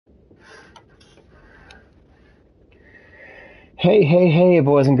Hey, hey, hey,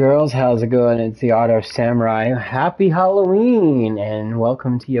 boys and girls, how's it going? It's the Otter Samurai. Happy Halloween, and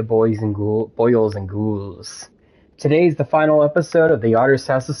welcome to you, boils and ghouls. Today's the final episode of the Otter's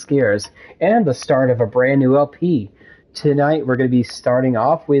House of Scares, and the start of a brand new LP. Tonight, we're going to be starting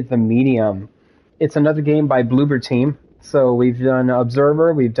off with The Medium. It's another game by Bloober Team, so we've done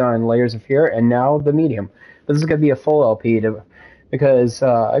Observer, we've done Layers of Fear, and now The Medium. This is going to be a full LP because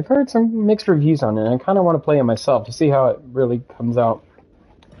I've heard some mixed reviews on it, and I kind of want to play it myself to see how it really comes out.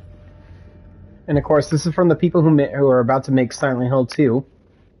 And of course, this is from the people who are about to make Silent Hill 2.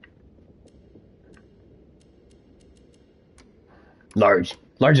 Largest,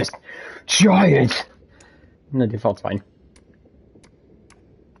 giant. No, default's fine.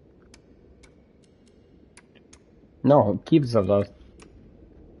 No, keep it those.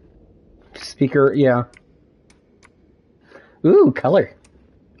 Speaker, yeah. Ooh, color.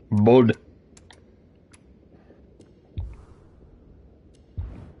 Bold.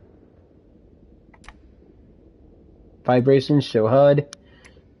 Vibrations, show HUD.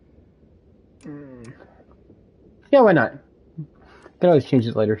 Yeah, why not? Can always change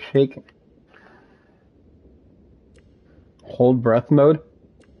it later. Shake. Hold breath mode.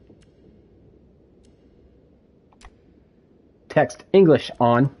 Text English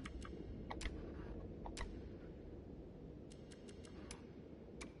on.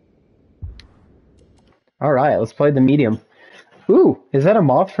 Alright, let's play The Medium. Ooh, is that a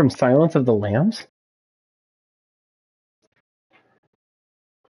moth from Silence of the Lambs?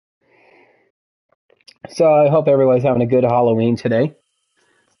 So I hope everybody's having a good Halloween today.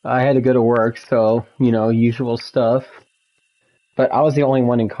 I had to go to work, so, usual stuff. But I was the only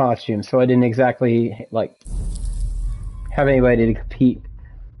one in costume, so I didn't exactly, have anybody to compete.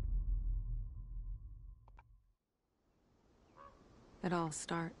 It all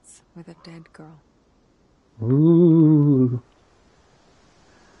starts with a dead girl. Ooh.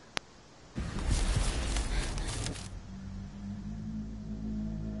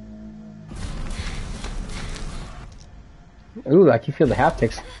 Ooh, I can feel the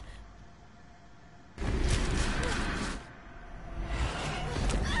haptics.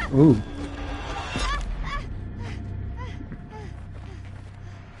 Ooh.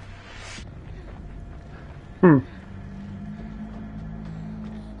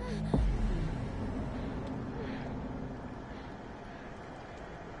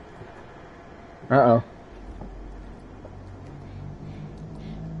 Uh-oh.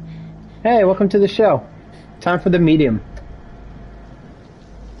 Hey, welcome to the show. Time for The Medium.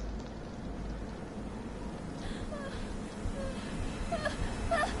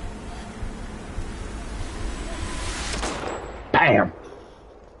 Bam!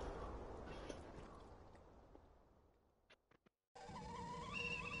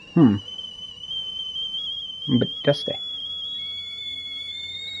 But just stay.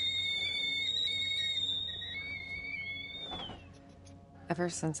 Ever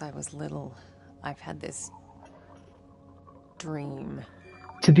since I was little, I've had this dream.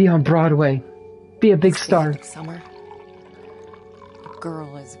 To be on Broadway. Be a big It's the star. end of summer. A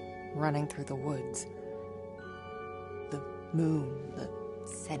girl is running through the woods. The moon, the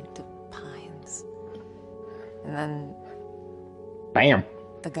scent of pines. And then... Bam!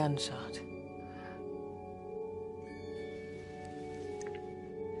 The gunshot.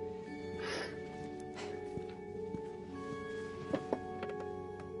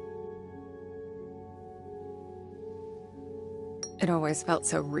 It always felt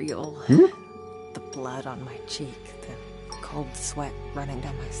so real. The blood on my cheek, the cold sweat running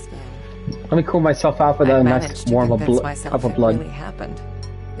down my skin. Let me cool myself out with a nice warm cup of blood. It really happened.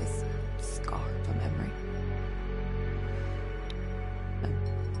 This scar of a memory. A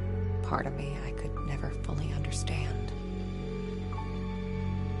part of me I could never fully understand.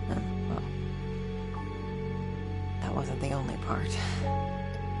 Well, that wasn't the only part.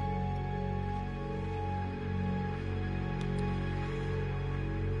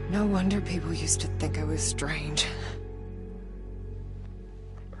 No wonder people used to think I was strange.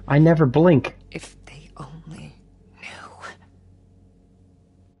 I never blink. If they only knew.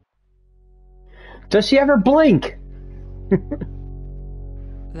 Does she ever blink?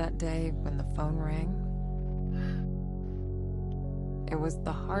 That day when the phone rang, it was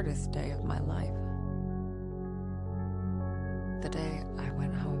the hardest day of my life. The day I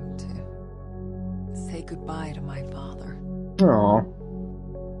went home to say goodbye to my father. Aww.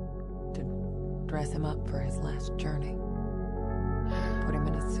 Dress him up for his last journey. Put him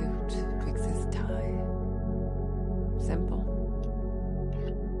in a suit, fix his tie. Simple.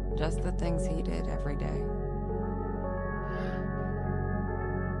 Just the things he did every day.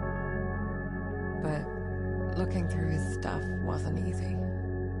 But Looking through his stuff wasn't easy.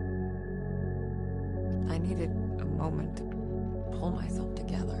 I needed a moment to pull myself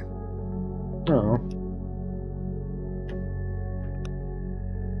together. Oh.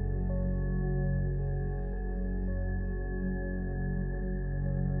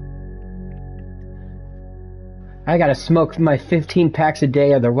 I gotta smoke my 15 packs a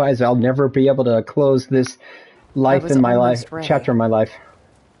day, otherwise I'll never be able to close this life in my life, chapter in my life.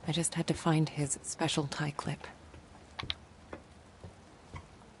 I just had to find his special tie clip.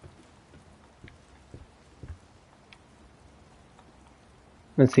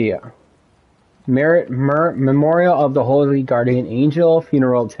 Let's see. Memorial of the Holy Guardian Angel,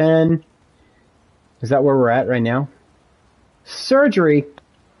 Funeral 10. Is that where we're at right now? Surgery.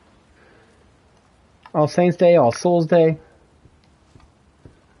 All Saints Day, All Souls Day.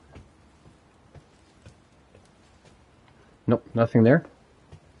 Nope, nothing there.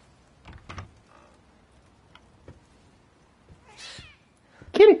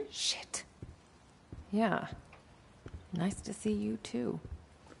 Kitty! Shit. Yeah. Nice to see you too.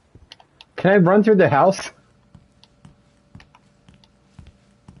 Can I run through the house?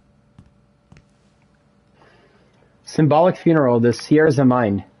 Symbolic funeral, the Sierras of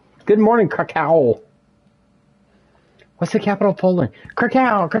Mind. Good morning, Krakow. What's the capital of Poland?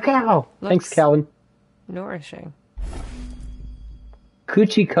 Krakow, Krakow. Thanks, Calvin. Nourishing.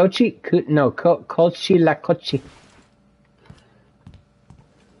 Kuchi Kochi? Kochi la Kochi.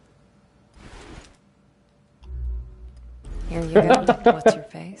 Here you go. What's your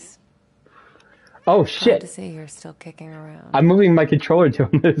face? Oh, shit. Glad to see you're still kicking around. I'm moving my controller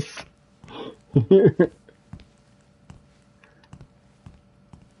doing this. I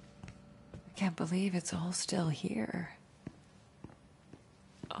can't believe it's all still here.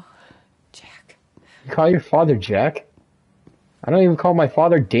 Oh, Jack. You call your father Jack? I don't even call my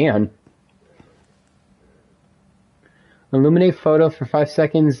father Dan. Illuminate photo for 5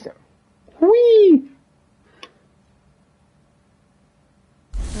 seconds. Whee!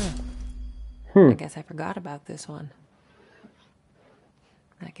 I guess I forgot about this one.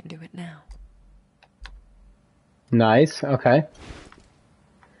 I can do it now. Nice, okay.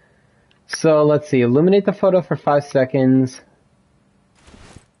 So let's see, illuminate the photo for 5 seconds.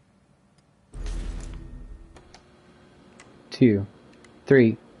 Two,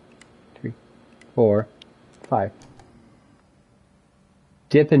 three, 4, 5.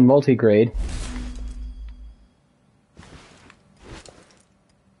 Dip in multigrade.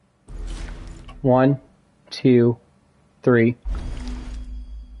 One, two, three.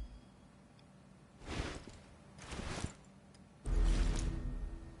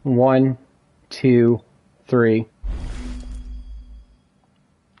 One, two, three.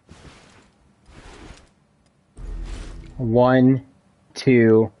 One,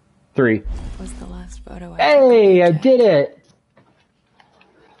 two, three. That was the last photo I Hey, took. I did it!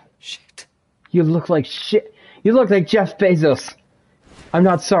 Shit. You look like shit. You look like Jeff Bezos. I'm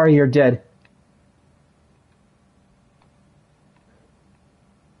not sorry you're dead.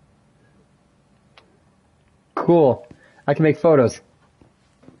 Cool. I can make photos.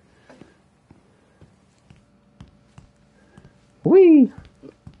 Whee!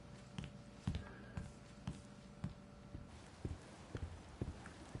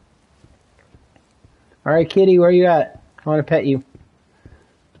 Alright, kitty, where you at? I want to pet you.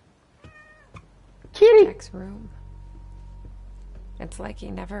 Kitty! Jack's room. It's like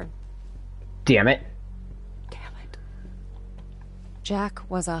he never... Damn it. Damn it. Jack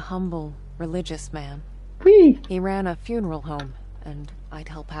was a humble, religious man. Whee! He ran a funeral home, and I'd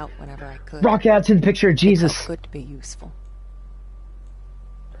help out whenever I could. Rock out to the picture of It Jesus. felt good to be useful.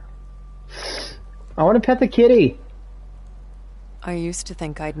 I want to pet the kitty. I used to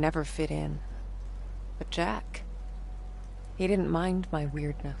think I'd never fit in. But Jack, he didn't mind my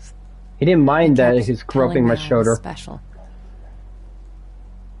weirdness. He didn't mind that kept he was groping telling my me I was shoulder. Special.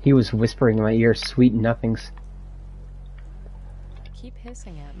 He was whispering in my ear sweet nothings. Keep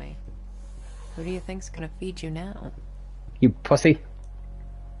hissing at me. Who do you think's gonna feed you now? You pussy.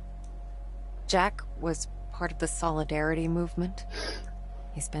 Jack was part of the Solidarity movement.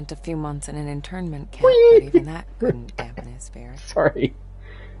 He spent a few months in an internment camp, but even that couldn't dampen his spirits. Sorry.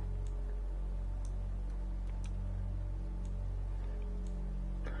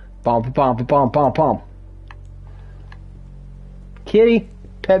 Bomb, bomb, bomb, bomb, bomb. Kitty,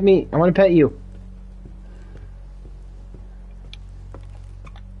 pet me. I want to pet you.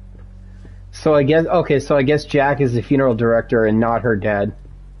 So I guess, okay, so I guess Jack is the funeral director and not her dad.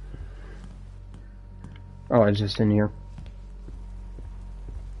 Oh, it's just in here.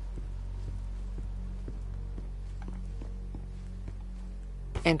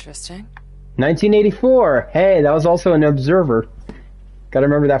 Interesting. 1984. Hey, that was also an observer. Gotta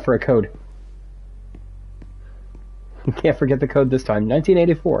remember that for a code. You can't forget the code this time.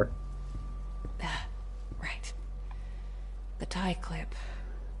 1984. Right. The tie clip.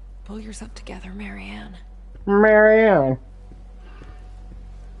 Pull yourself together, Marianne. Marianne.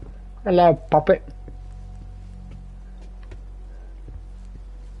 Hello, puppet.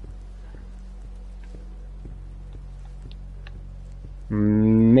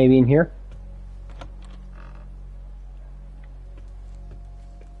 Maybe in here?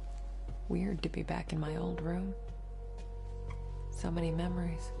 Weird to be back in my old room. So many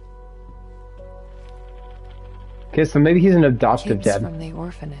memories. Okay, so maybe he's an adoptive Kids dad. from the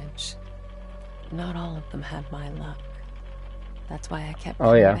orphanage. Not all of them had my luck. That's why I kept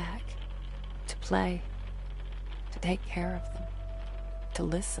coming back. To play. To take care of them. To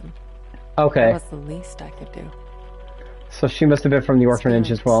listen. Okay. That was the least I could do. So she must have been from the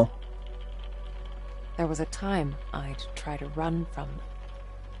orphanage as well. There was a time I'd try to run from them.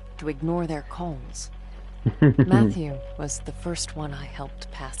 To ignore their calls. Matthew was the first one I helped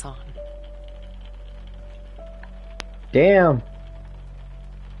pass on. Damn.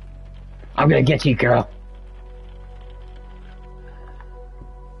 I'm gonna get you, girl.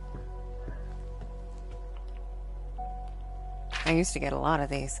 I used to get a lot of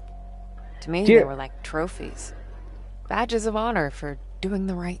these. To me, they were like trophies. Badges of honor for doing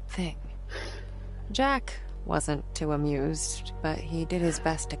the right thing. Jack wasn't too amused, but he did his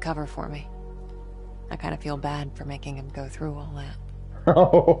best to cover for me. I kind of feel bad for making him go through all that.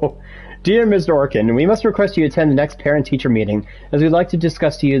 Oh, dear Mr. Orkin, we must request you attend the next parent-teacher meeting, as we'd like to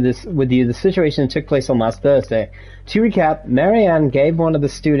discuss with you the situation that took place on last Thursday. To recap, Marianne gave one of the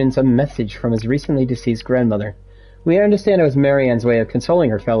students a message from his recently deceased grandmother. We understand it was Marianne's way of consoling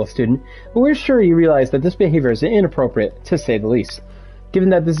her fellow student, but we're sure you realize that this behavior is inappropriate, to say the least. Given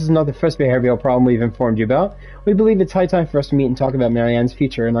that this is not the first behavioral problem we've informed you about, we believe it's high time for us to meet and talk about Marianne's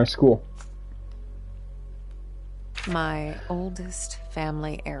future in our school. My oldest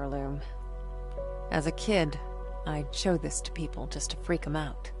family heirloom. As a kid, I'd show this to people just to freak them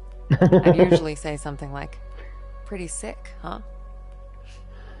out. I'd usually say something like, "Pretty sick, huh?"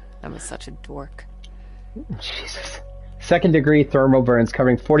 I was such a dork. Jesus. Second-degree thermal burns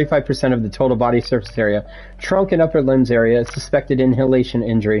covering 45% of the total body surface area. Trunk and upper limbs area. Suspected inhalation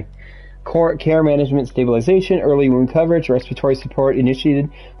injury. Care management stabilization. Early wound coverage. Respiratory support initiated.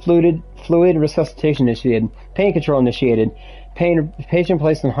 Fluid resuscitation initiated. Pain control initiated. Patient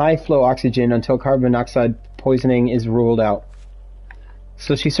placed on high-flow oxygen until carbon monoxide poisoning is ruled out.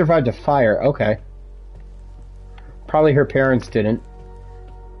 So she survived a fire. Okay. Probably her parents didn't.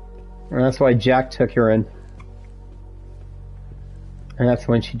 And that's why Jack took her in. And that's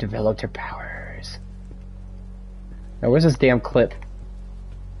when she developed her powers. Now, where's this damn clip?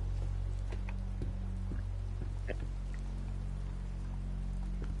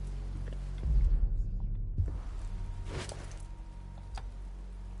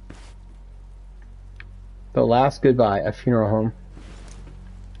 The Last Goodbye, a funeral home.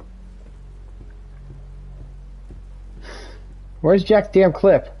 Where's Jack's damn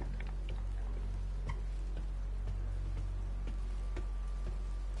clip?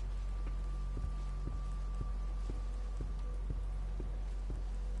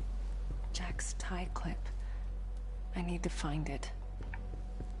 Jack's tie clip. I need to find it.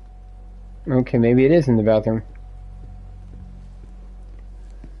 Okay, maybe it is in the bathroom.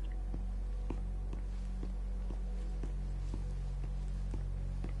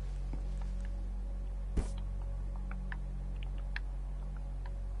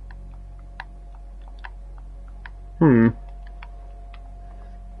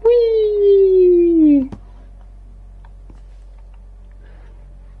 Whee!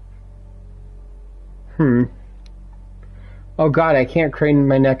 Oh god, I can't crane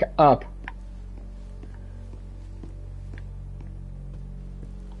my neck up.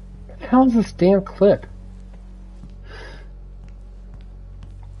 What the hell is this damn clip?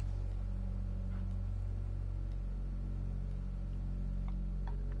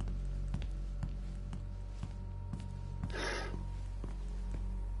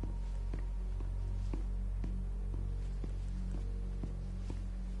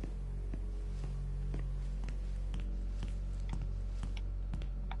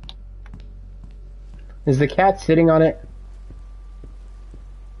 Is the cat sitting on it?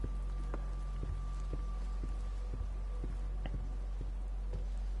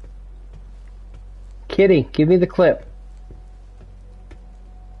 Kitty, give me the clip.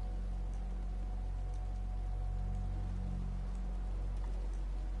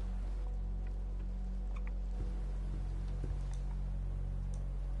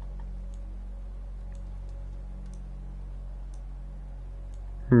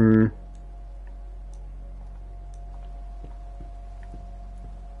 Hmm.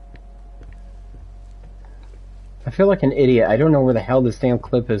 I feel like an idiot. I don't know where the hell this damn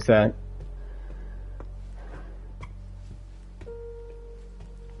clip is at.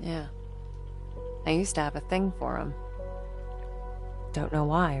 Yeah. I used to have a thing for them. Don't know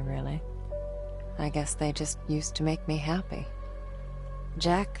why, really. I guess they just used to make me happy.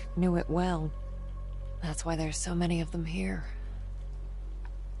 Jack knew it well. That's why there's so many of them here.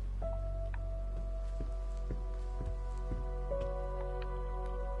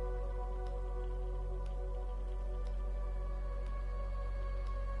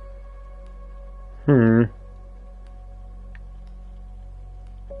 Hmm.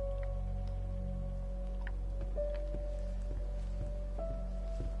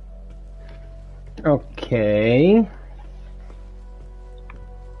 Okay.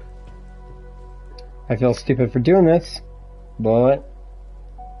 I feel stupid for doing this, but...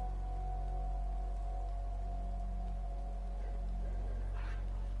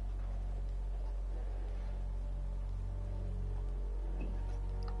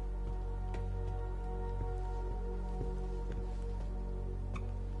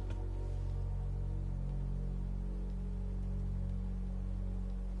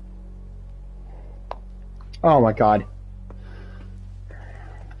 Oh my god.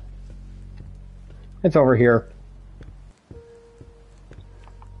 It's over here.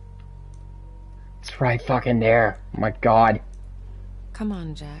 It's right fucking there. Oh my god. Come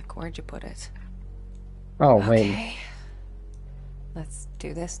on, Jack. Where'd you put it? Oh, Okay. wait. Let's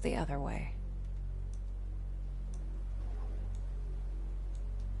do this the other way.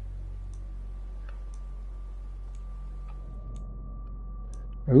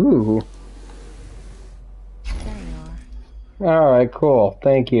 Ooh. There you are. Alright, cool.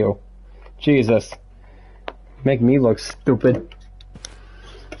 Thank you. Jesus. Make me look stupid.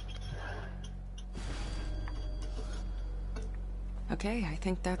 Okay, I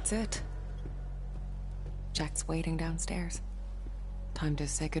think that's it. Jack's waiting downstairs. Time to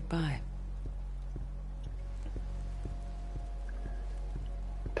say goodbye.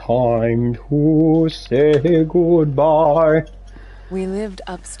 Time to say goodbye. We lived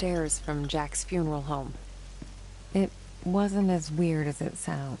upstairs from Jack's funeral home. It wasn't as weird as it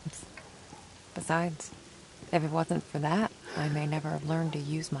sounds. Besides, if it wasn't for that, I may never have learned to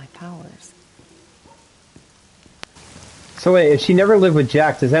use my powers. So wait, if she never lived with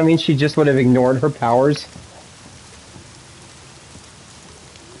Jack, does that mean she just would have ignored her powers?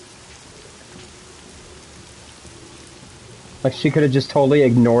 Like she could have just totally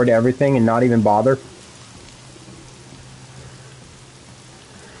ignored everything and not even bother?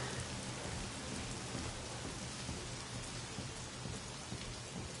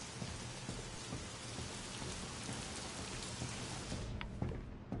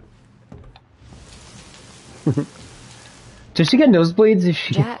 Does she get nosebleeds if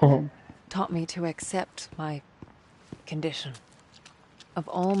she... Jack taught me to accept my condition. Of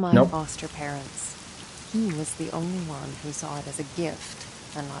all my foster parents, he was the only one who saw it as a gift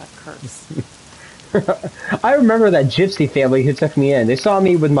and not a curse. I remember that gypsy family who took me in. They saw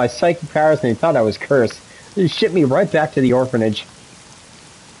me with my psychic powers and they thought I was cursed. They shipped me right back to the orphanage.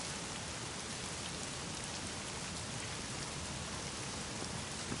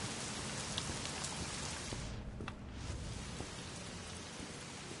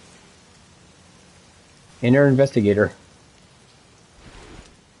 Inner investigator.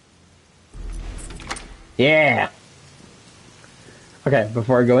 Yeah! Okay,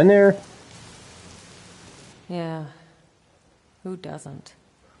 before I go in there... Yeah. Who doesn't?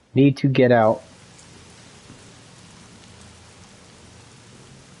 Need to get out.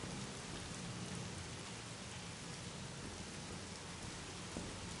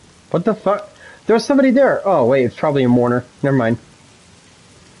 What the fuck? There's somebody there! Oh, wait, it's probably a mourner. Never mind.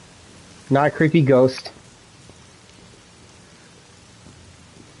 Not a creepy ghost.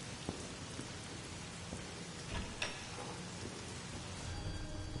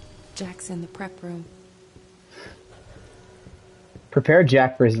 Jack's in the prep room. Prepare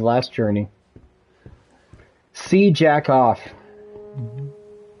Jack for his last journey. See Jack off.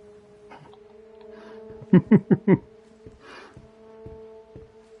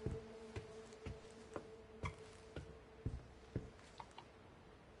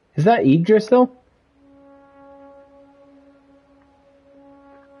 Is that Idris though?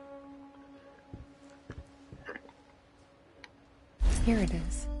 Here it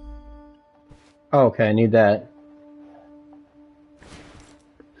is. Oh, okay, I need that.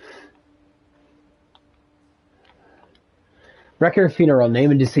 Record of funeral,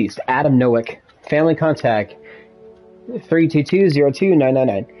 name and deceased, Adam Nowick. Family contact,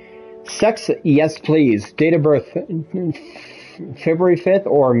 322-02-999. Sex, yes please. Date of birth, February 5th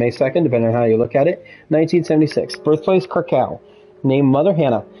or May 2nd, depending on how you look at it. 1976. Birthplace, Krakow. Name, Mother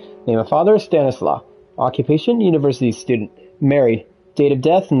Hannah. Name of father, Stanislaw. Occupation, university student. Married. Date of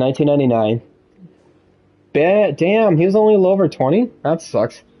death, 1999. Damn, he was only a little over 20? That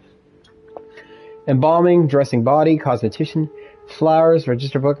sucks. Embalming, dressing body, cosmetician, flowers,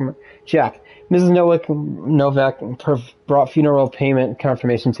 register book. Jack. Mrs. Novak brought funeral payment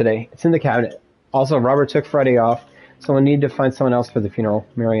confirmation today. It's in the cabinet. Also, Robert took Friday off, so we need to find someone else for the funeral.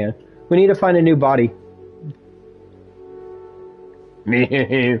 Marianne. We need to find a new body.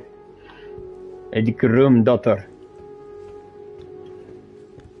 Edikrum daughter.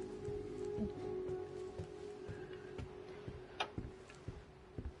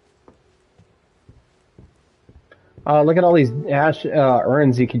 Look at all these ash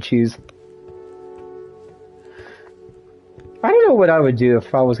urns you could choose. I don't know what I would do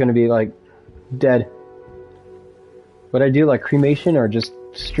if I was going to be, like, dead. Would I do, like, cremation or just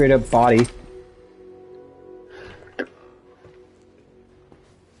straight up body?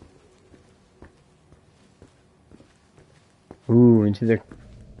 Ooh, into the...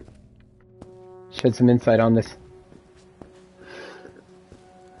 Shed some insight on this.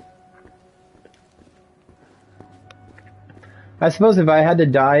 I suppose if I had to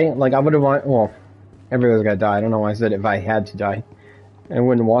die, like, I would have want... Well, everybody's gotta die. I don't know why I said if I had to die. I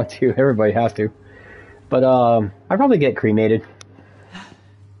wouldn't want to. Everybody has to. But, I'd probably get cremated.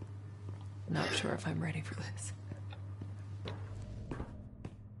 Not sure if I'm ready for this.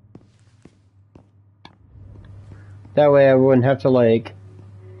 That way I wouldn't have to, like,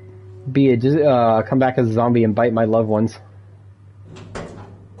 be a, come back as a zombie and bite my loved ones.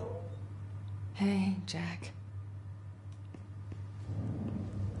 Hey, Jack.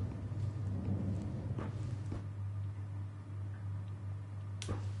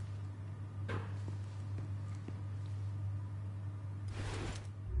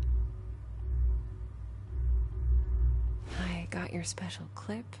 I got your special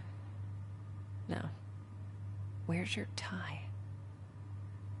clip. No. Where's your tie?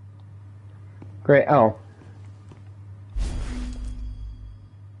 Great. Oh.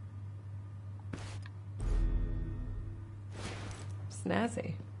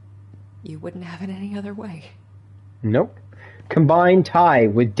 Snazzy. You wouldn't have it any other way. Nope. Combined tie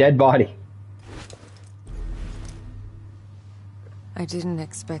with dead body. I didn't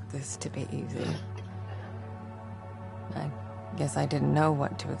expect this to be easy. I guess I didn't know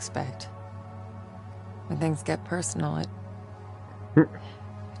what to expect. When things get personal, it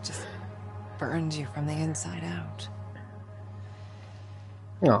just burns you from the inside out.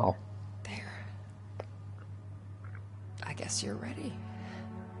 Oh. There. I guess you're ready.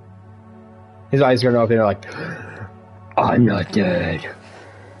 His eyes are gonna open. They're like, I'm not dead.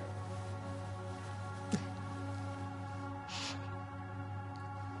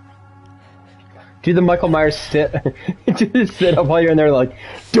 Do the Michael Myers sit? Do the sit up while you're in there, like,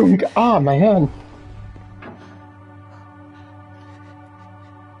 dunk. Ah, my hand.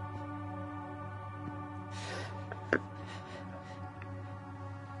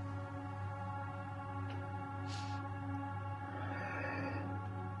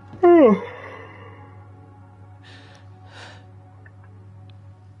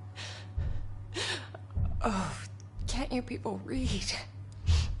 Oh, can't you people read?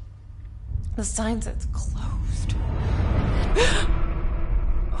 The sign says closed.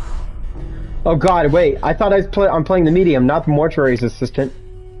 Oh God! Wait, I thought I'm playing the medium, not the mortuary's assistant.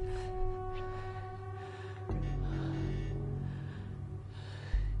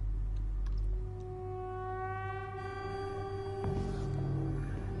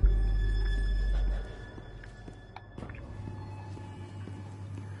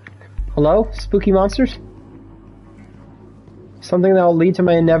 Hello, spooky monsters? Something that will lead to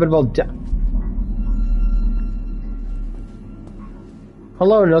my inevitable death.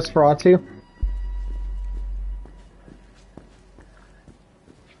 Hello, Nosferatu.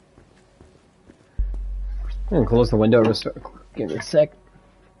 I'm gonna close the window. Just give me a sec.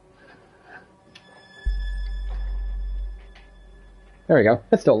 There we go.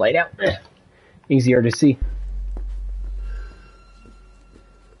 It's still light out. Easier to see.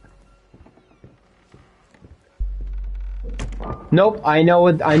 Nope, I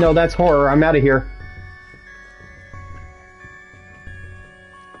know that's horror. I'm out of here.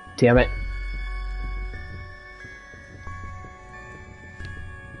 Damn it.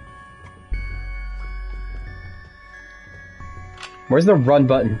 Where's the run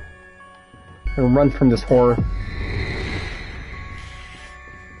button? I'm gonna run from this horror.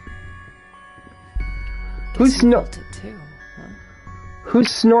 Who's felt it too, huh? Who's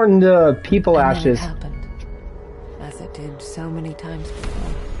snorting the people And ashes? then it happened, as it did so many times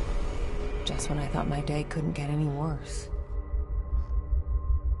before. Just when I thought my day couldn't get any worse.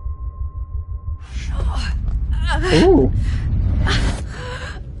 Ooh.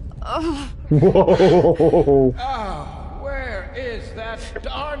 Whoa. Oh, where is that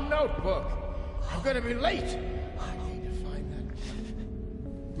darn notebook? I'm gonna be late. I need to find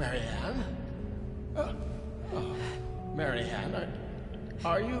that. Marianne? Oh, Marianne,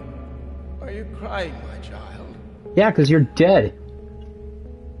 are you crying, my child? Yeah, because you're dead.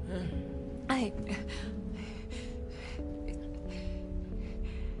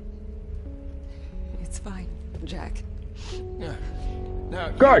 It's fine, Jack. Now,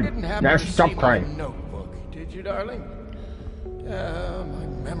 Good. you didn't happen Now to stop see crying. my notebook, did you, darling? My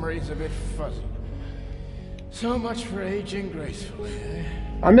memory's a bit fuzzy. So much for aging gracefully, eh?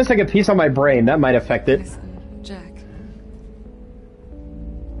 I'm missing a piece on my brain. That might affect it. Listen, Jack.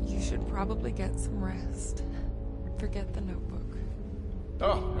 You should probably get some rest. Forget the notebook.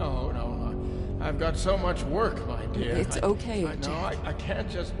 Oh, no. I've got so much work, my dear. It's okay, No, Jack. I can't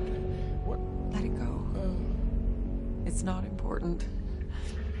just... What? Let it go. It's not important.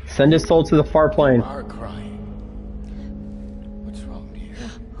 Send his soul to the far plane. You are crying. What's wrong, dear?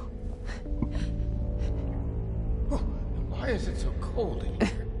 Oh, why is it so cold in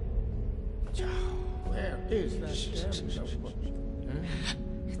here? Where is that damn notebook?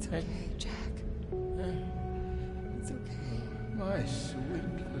 It's okay, Jack. It's okay. My sweet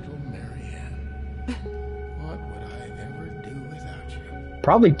little Marianne. What would I ever do without you?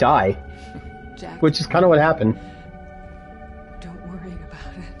 Probably die, Jack, which is kind of what happened. don't worry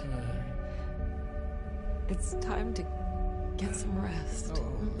about it. It's time to get some rest. Oh,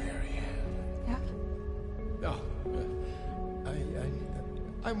 Marianne. Yeah? Oh,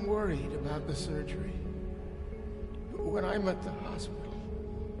 I'm worried about the surgery. When I'm at the hospital,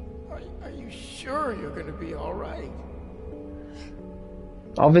 are you sure you're going to be all right?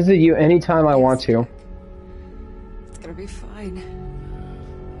 I'll visit you anytime I want to. It's gonna be fine.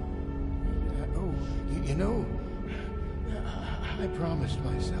 You know, I promised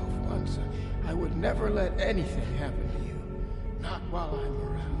myself once I would never let anything happen to you. Not while I'm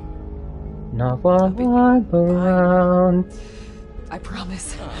around. Not while I'm around. I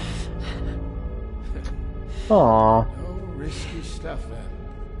promise. Aww. No risky stuff then.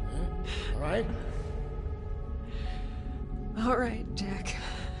 Huh? All right? All right, Jack.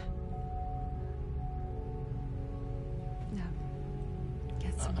 Now,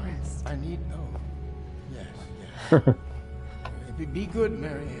 get some rest. I need... Oh, yes. Be good,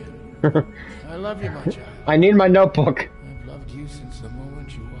 Marianne. I love you, my child. I need my notebook. I've loved you since the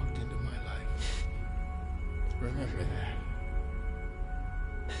moment you walked into my life. Remember that.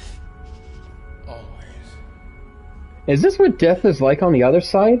 Always. Is this what death is like on the other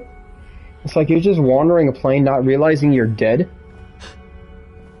side? It's like you're just wandering a plane, not realizing you're dead.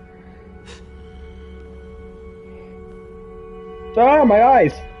 Ah, my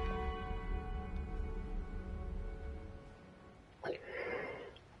eyes!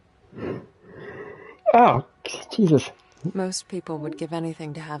 Oh, Jesus. Most people would give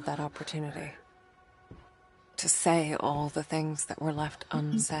anything to have that opportunity. To say all the things that were left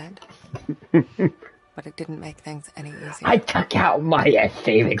unsaid. But it didn't make things any easier. I took out my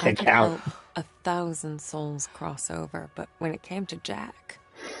savings I could account. help 1,000 souls cross over, but when it came to Jack,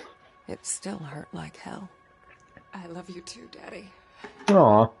 it still hurt like hell. I love you too, Daddy.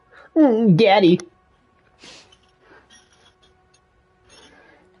 Aw. Daddy.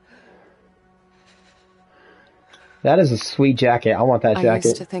 That is a sweet jacket. I want that I jacket.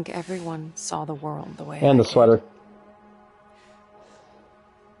 used to think everyone saw the world the way And I the sweater. did.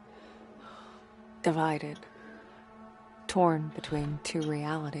 Divided. Torn between two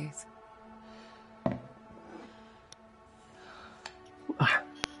realities.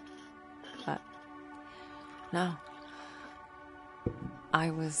 But no. I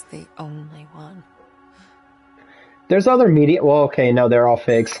was the only one. There's other media. Well, okay, no, they're all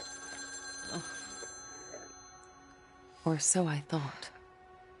fakes. Or so I thought.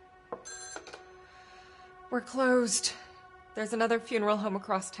 We're closed. There's another funeral home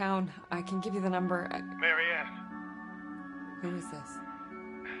across town. I can give you the number. Marianne. Who is this?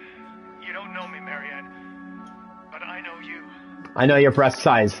 You don't know me, Marianne. But I know you. I know your breast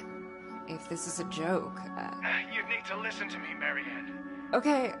size. If this is a joke. You need to listen to me, Marianne.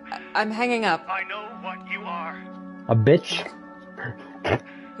 Okay, I'm hanging up. I know what you are. A bitch?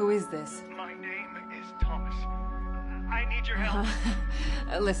 Who is this? My name is Thomas. I need your help.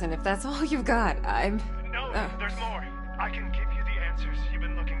 Listen, if that's all you've got, I'm... No, there's more. I can give you the answers you've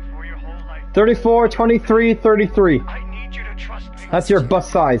been looking for your whole life. 34, 23, 33. I need you to trust me. That's your bus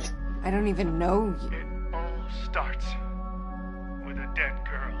size. I don't even know you. It all starts with a dead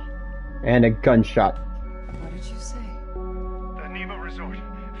girl. And a gunshot. What did you say? The Neva Resort.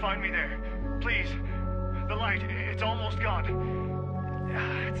 Find me there. Please. The light, it's almost gone.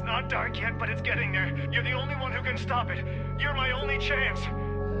 It's not dark yet, but it's getting there. You're the only one who can stop it. You're my only chance.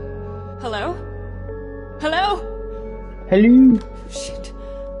 Hello? Hello? Hello? Shit.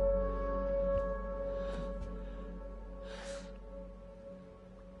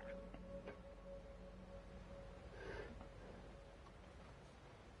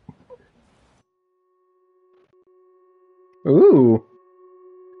 Ooh.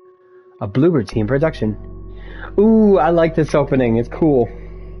 A Bluebird Team production. Ooh, I like this opening. It's cool.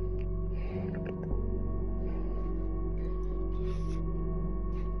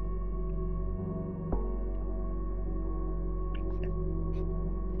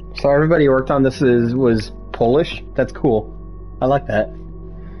 So everybody who worked on this was Polish? That's cool. I like that.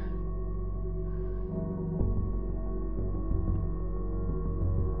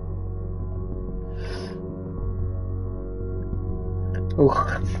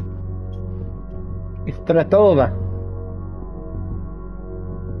 Stratova.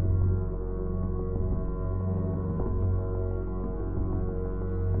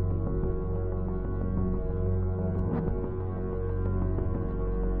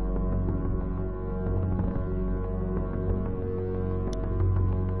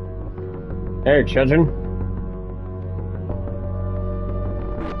 Hey, children.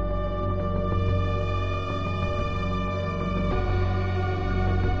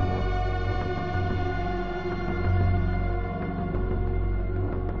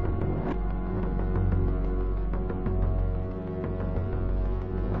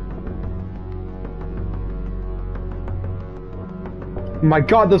 My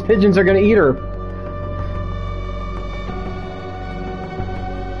God, those pigeons are gonna eat her.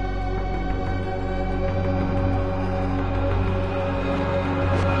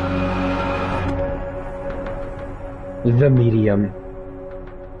 The medium.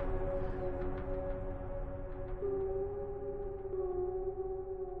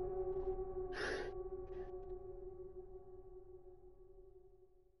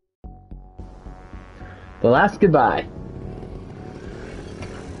 The last goodbye.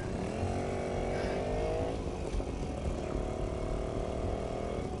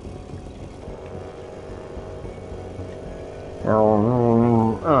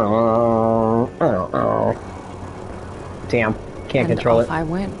 Damn, can't control it. Off I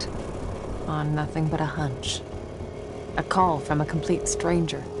went, on nothing but a hunch. A call from a complete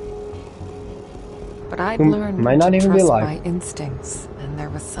stranger. But I'd learned might not to even be trust alive. my instincts, and there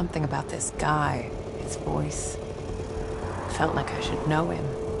was something about this guy, his voice. Felt like I should know him.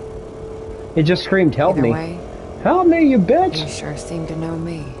 It just screamed, "Help Either me. way, Help me, you bitch!" he sure seemed to know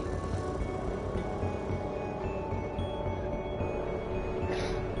me.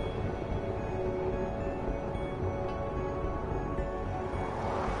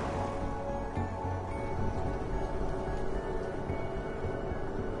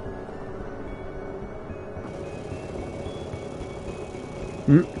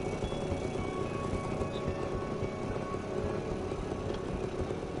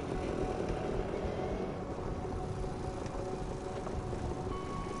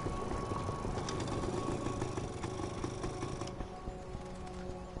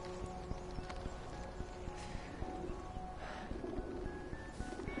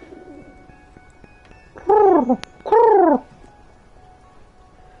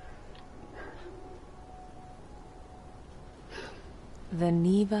 The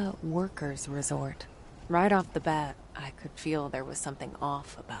Neva Workers Resort. Right off the bat, I could feel there was something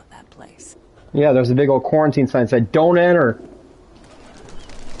off about that place. Yeah, there's a big old quarantine sign that said, "Don't enter."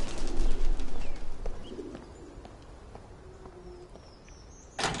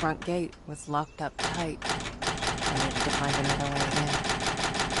 The front gate was locked up tight. I needed to find another way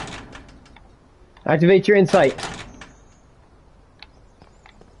in. Activate your insight.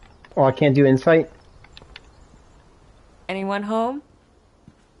 Oh, I can't do insight? Anyone home?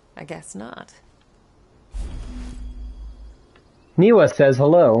 I guess not. Niwa says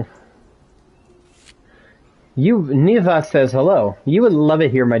hello. Niva says hello. You would love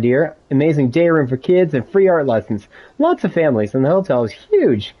it here, my dear. Amazing day room for kids and free art lessons. Lots of families, and the hotel is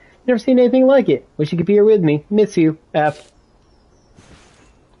huge. Never seen anything like it. Wish you could be here with me. Miss you. F.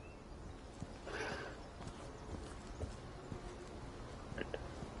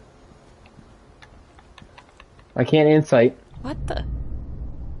 I can't insight. What the?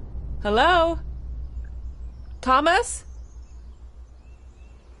 Hello? Thomas?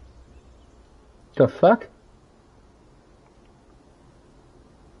 The fuck?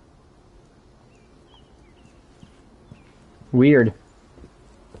 Weird.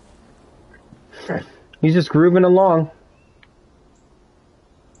 He's just grooving along.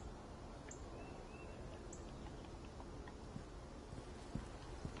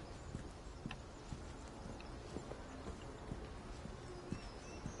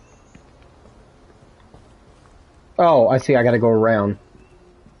 Oh, I see. I gotta go around.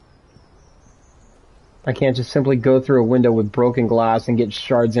 I can't just simply go through a window with broken glass and get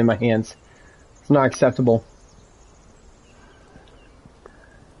shards in my hands. It's not acceptable.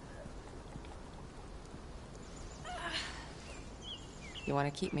 You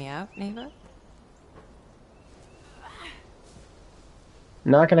want to keep me out, Neva?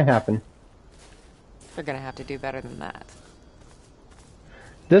 Not gonna happen. We're gonna have to do better than that.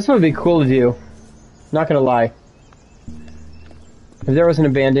 This would be cool to do. Not gonna lie. If there was an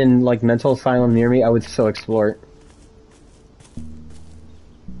abandoned, like, mental asylum near me, I would so explore it.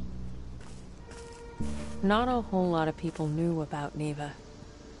 Not a whole lot of people knew about Neva.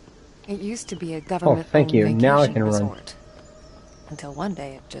 It used to be a government-owned thank you. vacation Now I can run. resort. Until one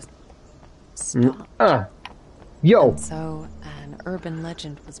day it just stopped. Yo! And so an urban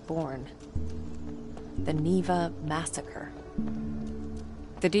legend was born. The Neva Massacre.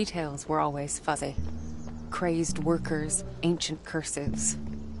 The details were always fuzzy. Crazed workers, ancient curses.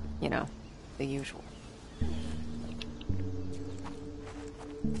 You know, the usual.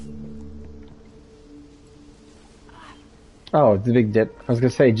 Oh, it's a big dip. I was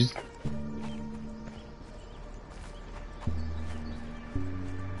gonna say, just...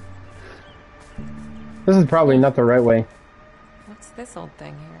 This is probably not the right way. What's this old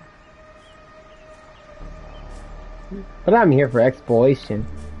thing here? But I'm here for exploration.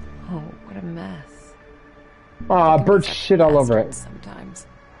 Oh, what a mess. Aw, bird shit all over it. Sometimes.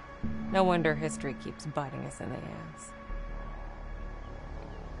 No wonder history keeps biting us in the ass.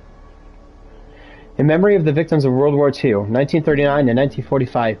 In memory of the victims of World War II, 1939 and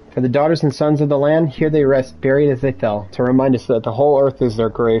 1945, for the daughters and sons of the land, here they rest, buried as they fell, to remind us that the whole earth is their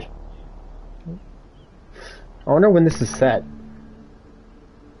grave. I wonder when this is set.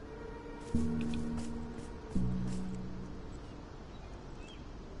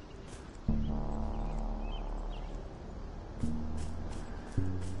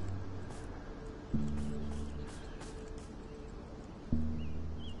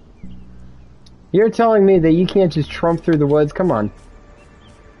 You're telling me that you can't just trump through the woods? Come on.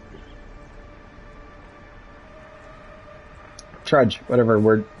 Trudge, whatever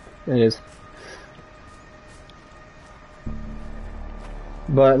word it is.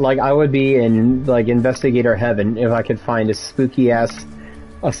 But, like, I would be in, like, investigator heaven if I could find a spooky-ass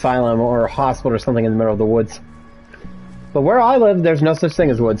asylum or hospital or something in the middle of the woods. But where I live, there's no such thing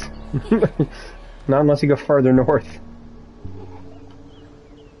as woods. Not unless you go further north.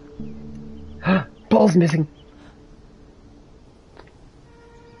 Ball's missing.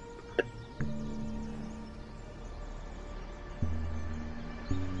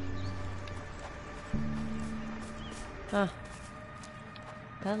 Huh.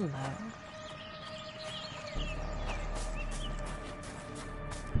 Hello.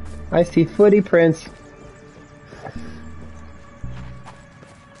 I see footy prints.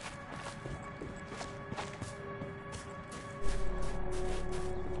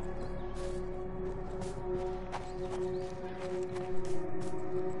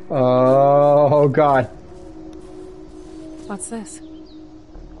 Oh God. What's this?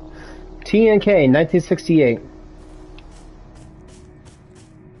 TNK 1968.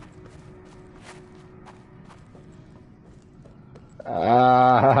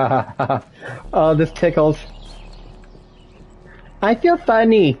 Oh, this tickles. I feel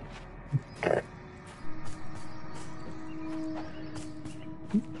funny.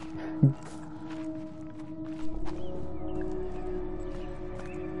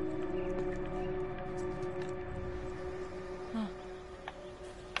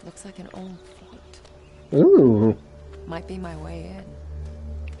 Looks like an old fort. Ooh. Might be my way in.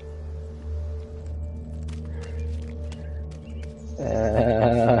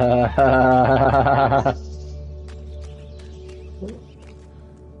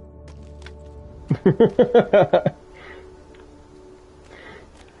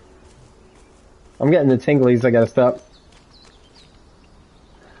 I'm getting the tinglies, I gotta stop.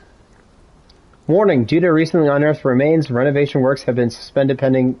 Warning, due to recently unearthed remains, renovation works have been suspended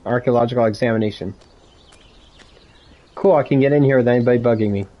pending archaeological examination. Cool, I can get in here without anybody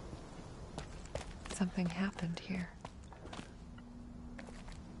bugging me. Something happened here.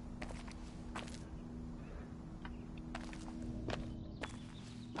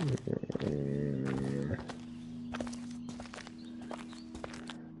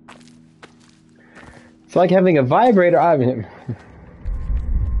 It's like having a vibrator. I mean,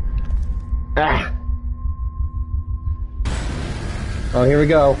 ah. Oh, here we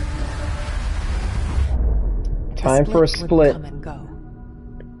go. Time for a split. Come and go.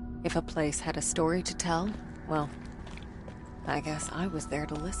 If a place had a story to tell, well, I guess I was there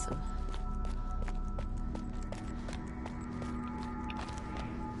to listen.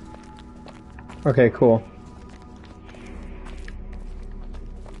 Okay, cool.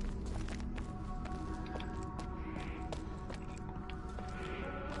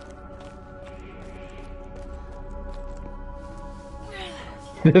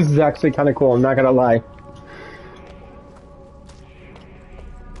 This is actually kind of cool, I'm not gonna lie.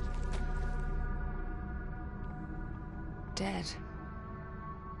 Dead.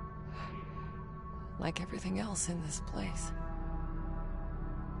 Like everything else in this place.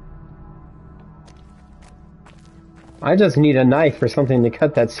 I just need a knife or something to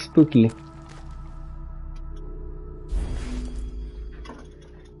cut that spooky.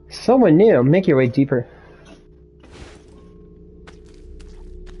 Someone new, make your way deeper.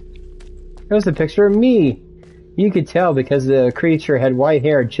 There's a picture of me. You could tell because the creature had white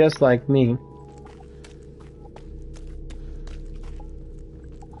hair just like me.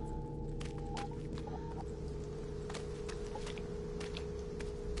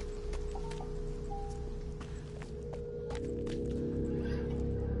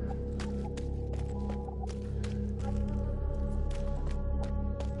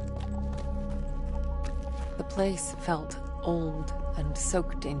 The place felt old and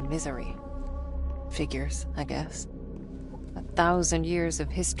soaked in misery. Figures, I guess. 1,000 years of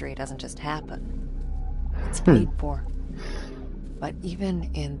history doesn't just happen. It's paid for. But even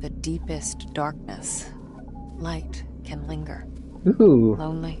in the deepest darkness, light can linger. Ooh.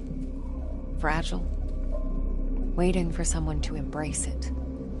 Lonely, fragile, waiting for someone to embrace it.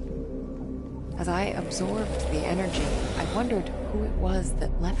 As I absorbed the energy, I wondered who it was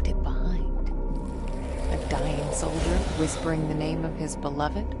that left it behind. A dying soldier whispering the name of his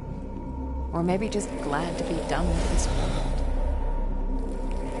beloved? Or maybe just glad to be done with this world.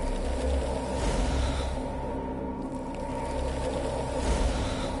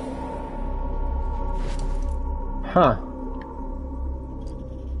 Huh.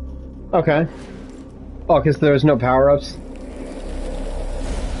 Okay. Oh, because there's no power-ups?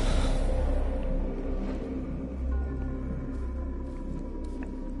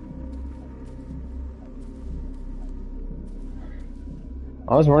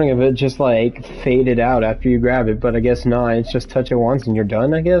 I was wondering if it just like faded out after you grab it, but I guess not. It's just touch it once and you're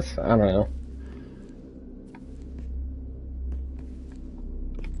done, I guess? I don't know.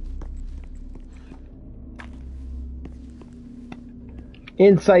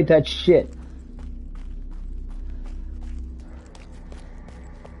 Insight that shit.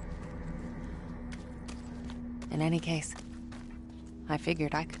 In any case, I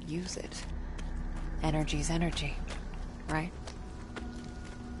figured I could use it. Energy's energy, right?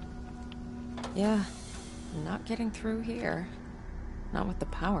 Yeah, not getting through here. Not with the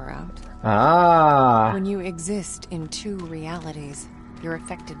power out. Ah. When you exist in two realities, you're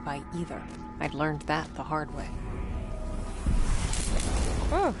affected by either. I'd learned that the hard way.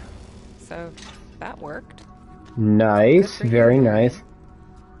 Oh, so that worked. Nice, very nice.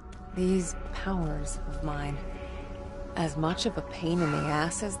 These powers of mine, as much of a pain in the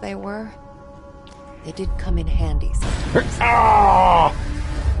ass as they were, they did come in handy sometimes. Ah!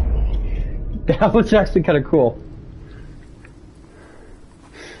 That was actually kind of cool.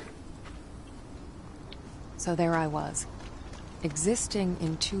 So there I was, existing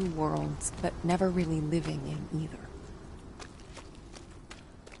in two worlds, but never really living in either.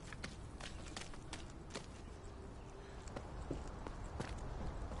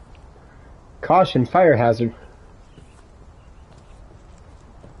 Caution, fire hazard.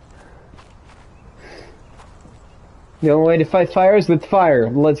 The only way to fight fire is with fire.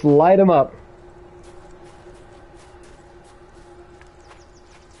 Let's light them up.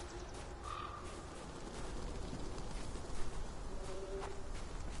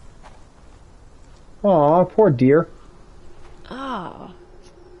 Aw, poor deer. Oh,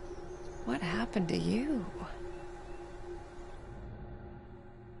 what happened to you?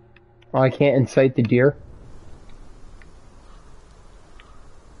 Oh, I can't incite the deer.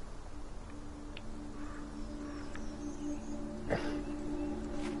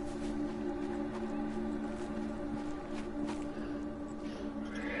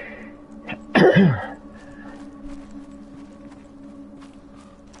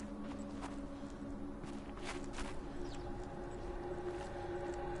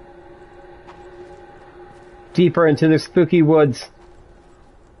 Deeper into the spooky woods.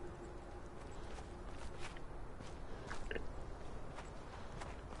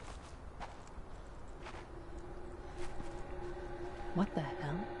 What the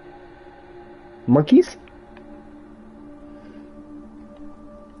hell? Monkeys?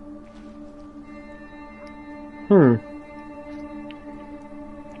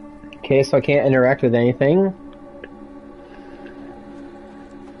 Okay, so I can't interact with anything.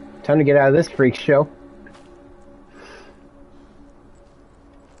 Time to get out of this freak show.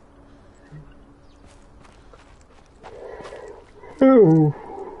 Ooh.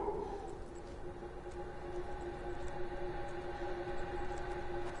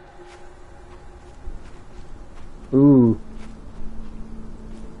 Ooh.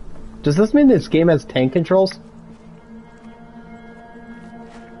 Does this mean this game has tank controls?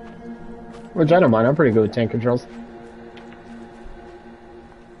 Which I don't mind, I'm pretty good with tank controls.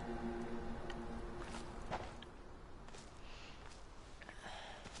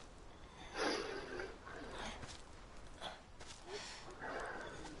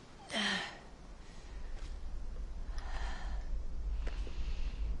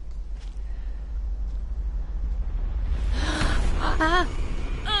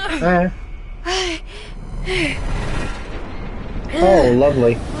 Oh,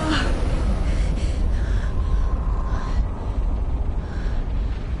 lovely.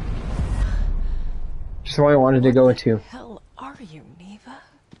 Just what I wanted to go into. What the hell are you, Neva?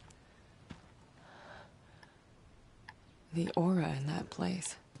 The aura in that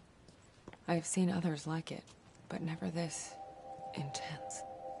place. I've seen others like it, but never this intense.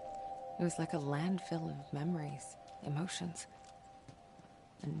 It was like a landfill of memories, emotions,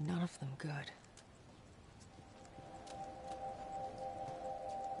 and none of them good.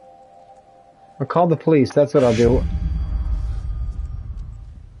 I'll call the police, that's what I'll do.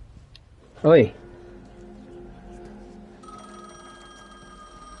 Oi.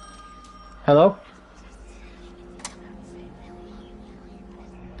 Hello?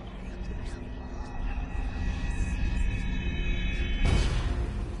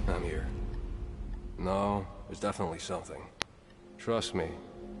 I'm here. No, there's definitely something. Trust me,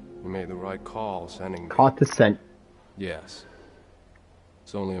 you made the right call sending me. Caught the scent. Yes.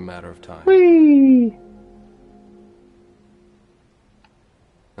 It's only a matter of time. Whee!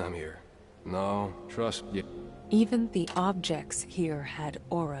 I'm here. No, trust you. Even the objects here had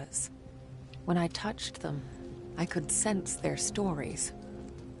auras. When I touched them, I could sense their stories.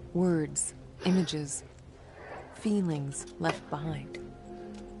 Words, images, feelings left behind.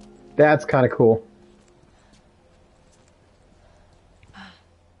 That's kind of cool.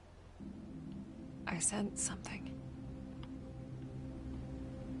 I sensed something.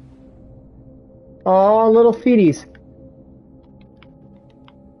 Aw, little feeties.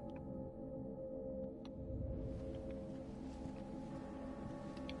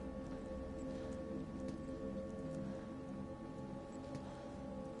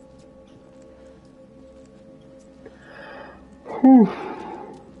 Whew.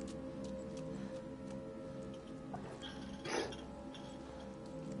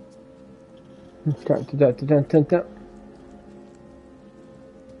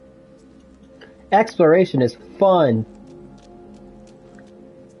 Exploration is fun.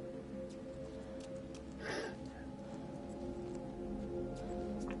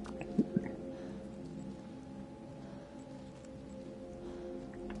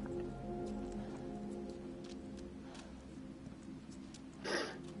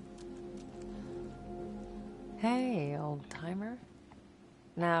 Hey, old-timer.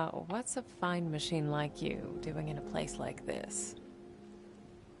 Now, what's a fine machine like you doing in a place like this?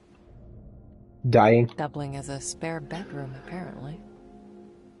 Dying. Doubling as a spare bedroom, apparently.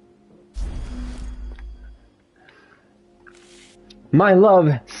 My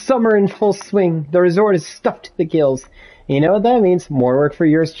love, summer in full swing. The resort is stuffed to the gills. You know what that means? More work for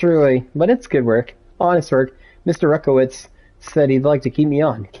yours truly. But it's good work. Honest work. Mr. Rekowitz said he'd like to keep me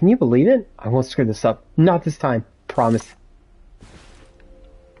on. Can you believe it? I won't screw this up. Not this time. Promise.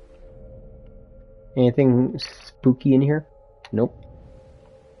 Anything spooky in here? Nope.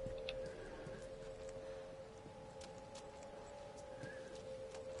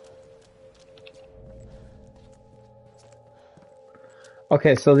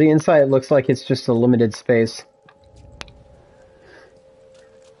 Okay, so the inside looks like it's just a limited space.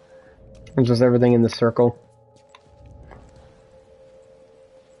 It's just everything in the circle.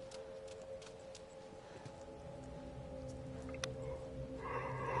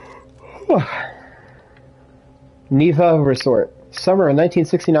 Neva Resort. Summer of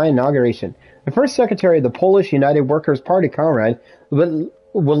 1969 inauguration. The first secretary of the Polish United Workers' Party, Comrade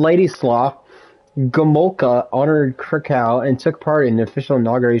Władysław Gomulka, honored Krakow and took part in the official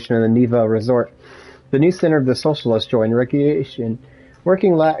inauguration of the Neva Resort, the new center of the socialist joy and recreation.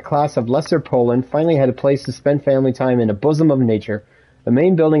 Working class of lesser Poland finally had a place to spend family time in the bosom of nature. The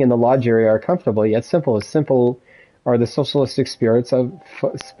main building and the lodge area are comfortable yet simple. As simple are the socialistic spirits of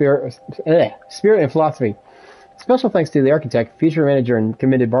spirit and philosophy. Special thanks to the architect, future manager, and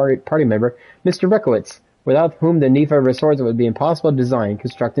committed party member, Mr. Rekowitz, without whom the Nifa resorts would be impossible to design,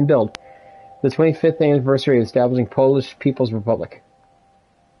 construct, and build. The 25th anniversary of establishing Polish People's Republic.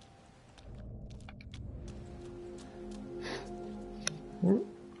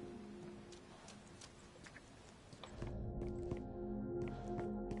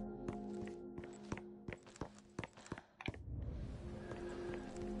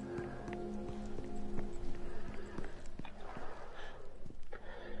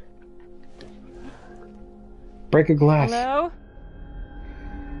 Break a glass. Hello?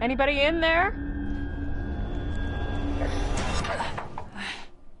 Anybody in there?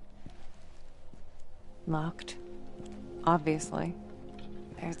 Locked. Obviously.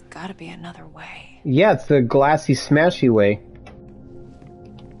 There's gotta be another way. Yeah, it's the glassy, smashy way.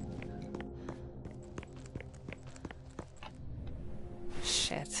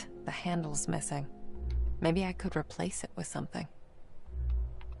 Shit, the handle's missing. Maybe I could replace it with something.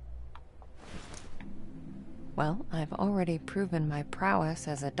 Well, I've already proven my prowess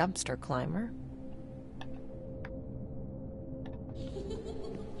as a dumpster climber.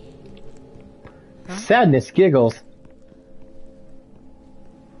 Huh? Sadness giggles.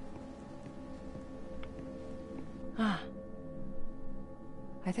 Ah.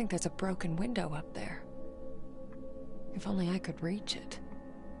 I think there's a broken window up there. If only I could reach it.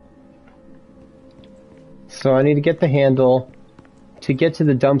 So I need to get the handle to get to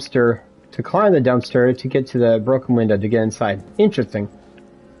the dumpster, to climb the dumpster, to get to the broken window to get inside. Interesting.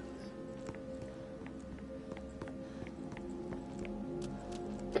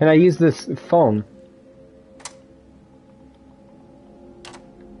 Can I use this phone?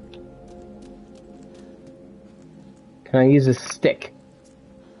 Can I use a stick?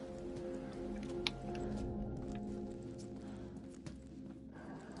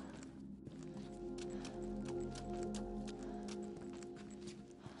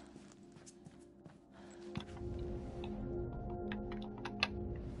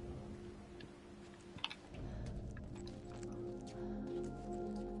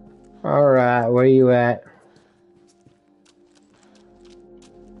 Alright, where you at?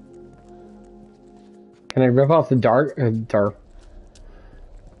 Can I rip off the dark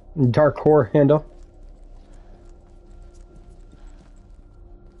core handle?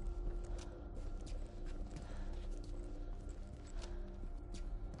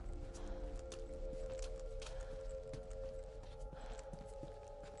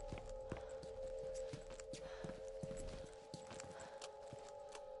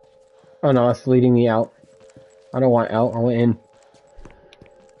 Oh no, it's leading me out. I don't want out, I want in.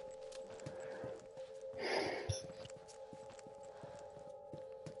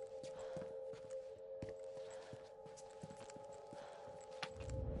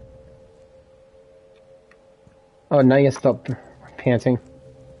 Oh, now you stop panting.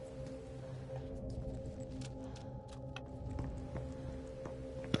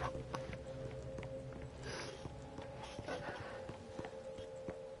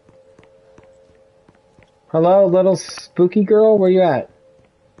 Hello, little spooky girl? Where you at?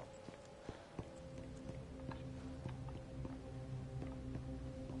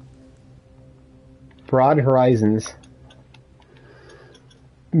 Broad Horizons.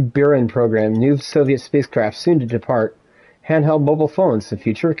 Buran program. New Soviet spacecraft soon to depart. Handheld mobile phones. The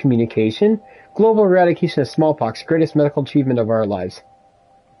future of communication. Global eradication of smallpox. Greatest medical achievement of our lives.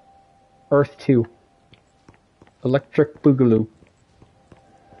 Earth 2. Electric Boogaloo.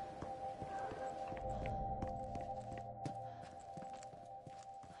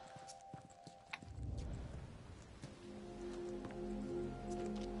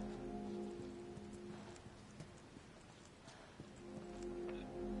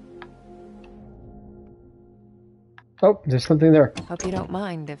 Oh, there's something there. Hope you don't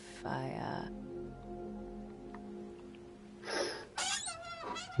mind if I,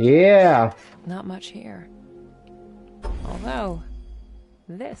 Yeah. Not much here. Although,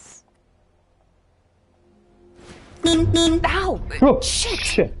 this. Ow! Oh, Shit!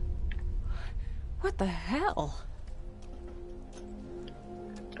 shit. What the hell?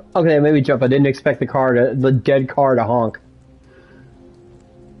 Okay, maybe jump. I didn't expect the dead car to honk.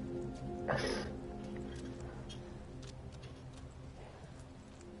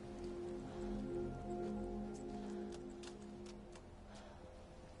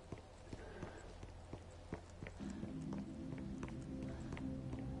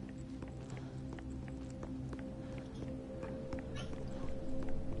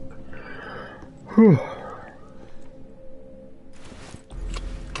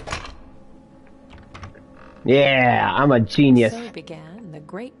 Yeah, I'm a genius. So began the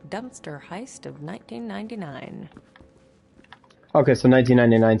great dumpster heist of 1999. Okay, so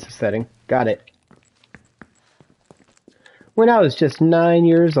 1999's the setting. Got it. When I was just 9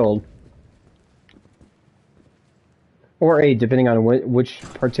 years old. Or 8, depending on which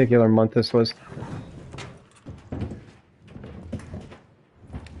particular month this was.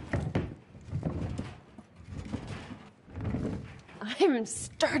 I'm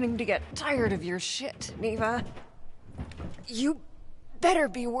starting to get tired of your shit, Neva. You better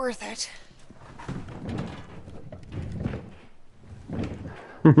be worth it.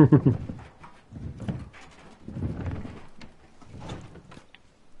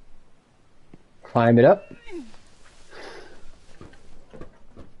 Climb it up.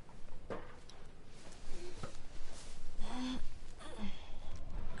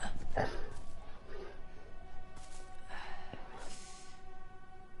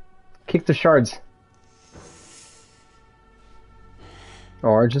 Kick the shards.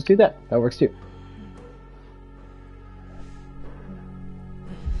 Or just do that. That works too.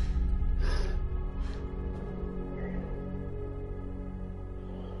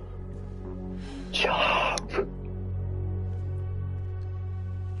 Chop.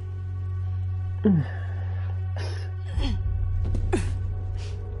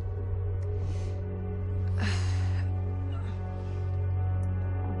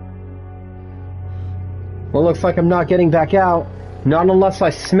 Well, looks like I'm not getting back out. Not unless I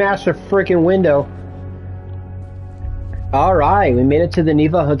smash a freaking window. Alright, we made it to the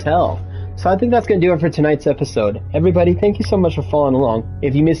Neva Hotel. So I think that's going to do it for tonight's episode. Everybody, thank you so much for following along.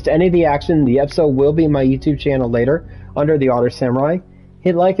 If you missed any of the action, the episode will be in my YouTube channel later, under the Otter Samurai.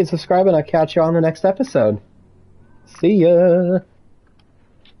 Hit like and subscribe, and I'll catch you on the next episode. See ya!